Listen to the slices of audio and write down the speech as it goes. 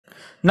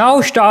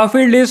Now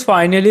Starfield is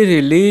finally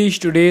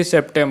released today,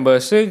 September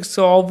 6th.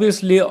 So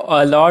obviously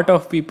a lot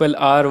of people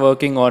are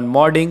working on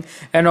modding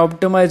and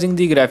optimizing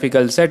the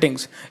graphical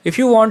settings. If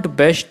you want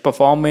best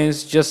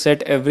performance, just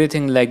set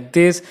everything like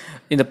this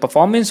in the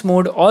performance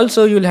mode.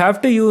 Also you'll have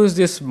to use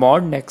this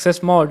mod,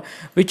 Nexus mod,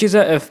 which is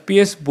a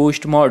FPS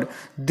boost mod.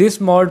 This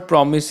mod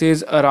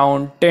promises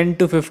around 10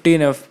 to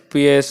 15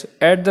 FPS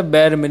at the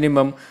bare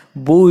minimum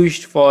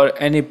boost for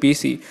any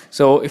PC.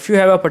 So if you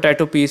have a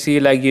potato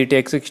PC like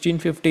GTX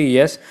 1650,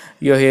 yes,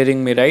 you're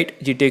hearing me right,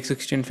 GTX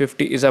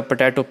 1650 is a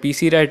potato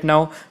PC right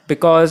now,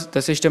 because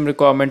the system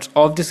requirements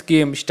of this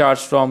game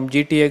starts from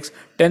GTX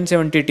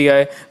 1070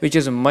 Ti, which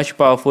is much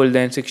powerful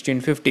than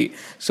 1650.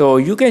 So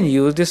you can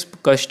use this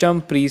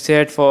custom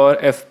preset for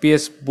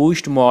FPS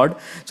boost mod.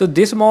 So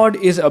this mod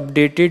is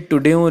updated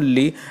today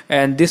only,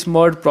 and this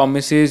mod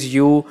promises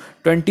you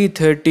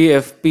 2030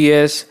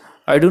 FPS.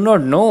 I do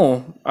not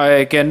know.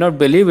 I cannot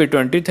believe it.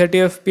 2030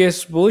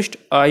 FPS boost.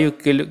 Are you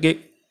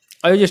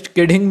just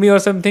kidding me or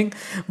something?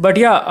 But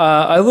yeah,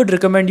 I would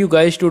recommend you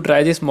guys to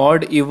try this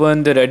mod.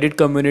 Even the Reddit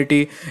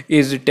community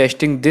is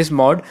testing this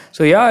mod.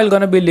 So yeah, I'm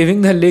gonna be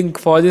leaving the link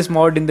for this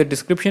mod in the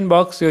description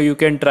box so you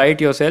can try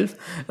it yourself.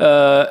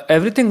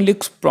 Everything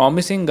looks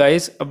promising,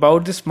 guys,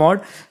 about this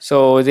mod.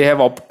 So they have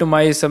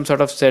optimized some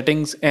sort of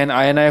settings and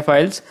INI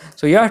files.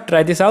 So yeah,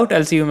 try this out.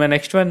 I'll see you in my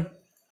next one.